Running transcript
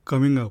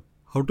Coming up,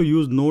 how to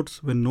use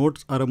notes when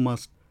notes are a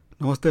must.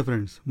 Namaste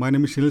friends, my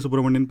name is Shinil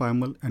Subramanian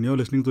Paimal and you're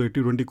listening to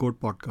 8020 Code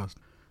Podcast.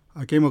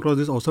 I came across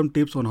these awesome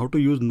tips on how to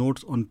use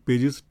notes on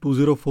pages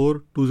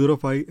 204,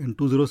 205 and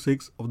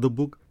 206 of the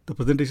book The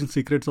Presentation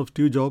Secrets of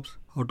Steve Jobs,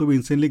 How to be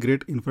Insanely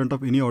Great in Front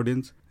of Any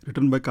Audience,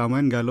 written by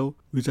Carmine Gallo,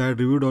 which I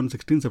had reviewed on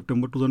 16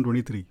 September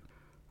 2023.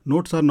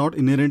 Notes are not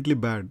inherently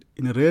bad.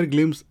 In a rare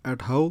glimpse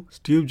at how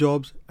Steve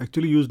Jobs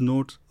actually used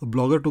notes, a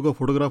blogger took a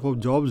photograph of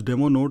Jobs'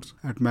 demo notes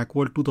at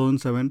Macworld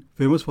 2007,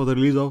 famous for the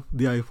release of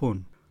the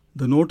iPhone.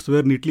 The notes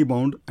were neatly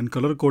bound and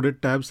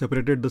color-coded tabs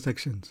separated the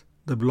sections.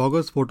 The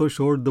blogger's photo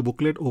showed the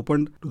booklet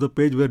opened to the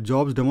page where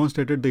Jobs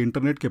demonstrated the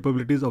internet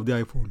capabilities of the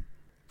iPhone.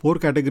 4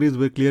 categories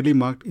were clearly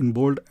marked in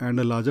bold and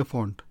a larger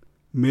font: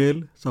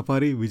 Mail,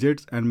 Safari,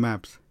 Widgets and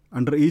Maps.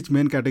 Under each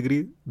main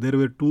category, there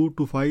were 2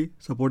 to 5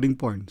 supporting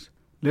points.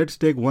 Let's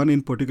take one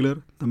in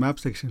particular, the map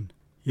section.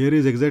 Here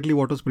is exactly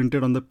what was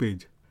printed on the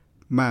page.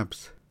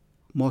 Maps.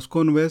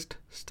 Moscow West,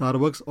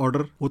 Starbucks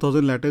order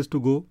 4000 lattes to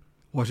go,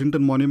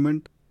 Washington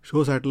Monument,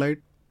 Show Satellite,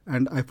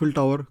 and Eiffel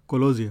Tower,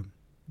 Colosseum.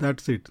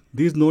 That's it.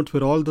 These notes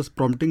were all the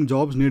prompting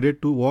Jobs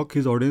needed to walk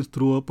his audience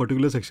through a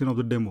particular section of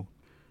the demo.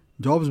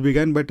 Jobs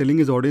began by telling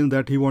his audience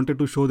that he wanted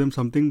to show them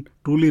something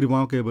truly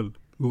remarkable,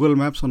 Google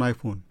Maps on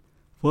iPhone.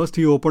 First,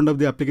 he opened up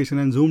the application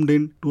and zoomed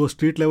in to a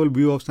street-level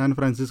view of San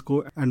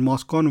Francisco and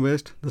Moscow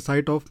West, the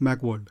site of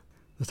Macworld.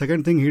 The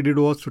second thing he did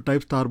was to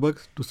type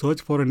Starbucks to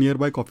search for a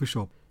nearby coffee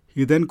shop.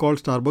 He then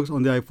called Starbucks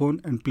on the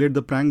iPhone and played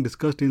the prank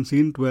discussed in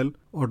scene 12,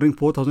 ordering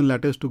 4000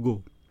 lattes to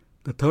go.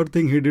 The third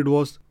thing he did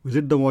was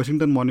visit the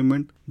Washington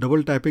Monument,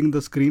 double-tapping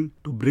the screen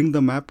to bring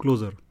the map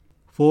closer.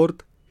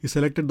 Fourth, he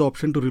selected the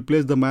option to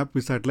replace the map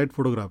with satellite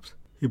photographs.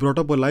 He brought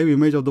up a live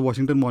image of the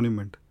Washington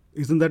Monument.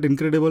 "Isn't that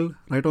incredible?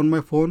 Right on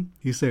my phone,"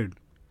 he said.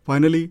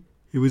 Finally,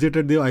 he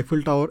visited the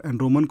Eiffel Tower and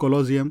Roman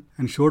Colosseum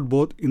and showed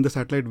both in the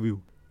satellite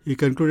view. He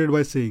concluded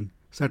by saying,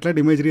 "Satellite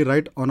imagery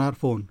right on our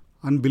phone.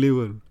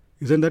 Unbelievable.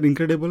 Isn't that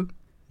incredible?"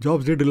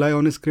 Jobs did rely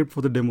on his script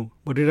for the demo,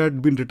 but it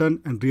had been written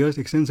and rehearsed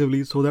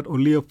extensively so that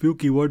only a few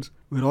keywords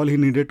were all he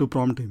needed to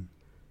prompt him.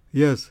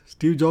 Yes,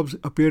 Steve Jobs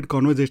appeared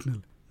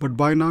conversational, but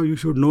by now you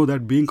should know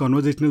that being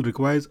conversational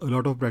requires a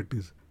lot of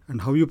practice,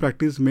 and how you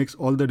practice makes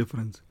all the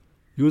difference.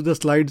 Use the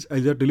slides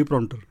as your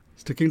teleprompter,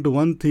 sticking to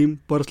one theme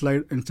per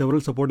slide and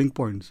several supporting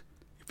points.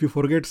 If you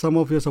forget some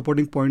of your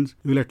supporting points,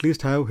 you will at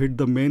least have hit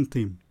the main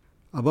theme.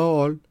 Above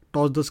all,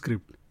 toss the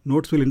script.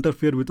 Notes will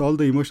interfere with all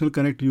the emotional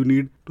connect you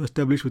need to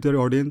establish with your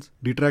audience,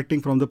 detracting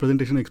from the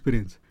presentation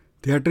experience.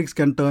 Theatrics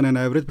can turn an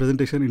average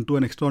presentation into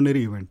an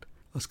extraordinary event.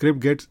 A script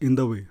gets in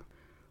the way.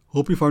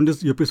 Hope you found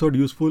this episode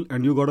useful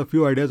and you got a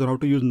few ideas on how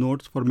to use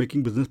notes for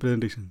making business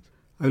presentations.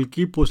 I will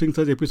keep posting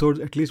such episodes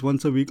at least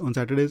once a week on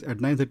Saturdays at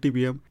 9:30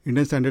 p.m.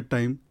 Indian Standard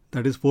Time,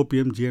 that is 4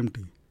 p.m.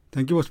 GMT.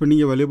 Thank you for spending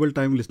your valuable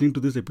time listening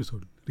to this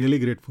episode. Really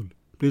grateful.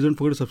 Please don't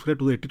forget to subscribe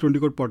to the 8020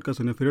 Code podcast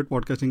on your favorite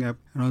podcasting app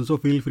and also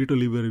feel free to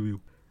leave a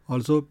review.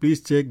 Also,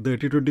 please check the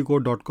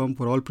 8020code.com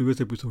for all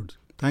previous episodes.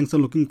 Thanks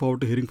and looking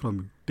forward to hearing from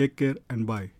you. Take care and bye.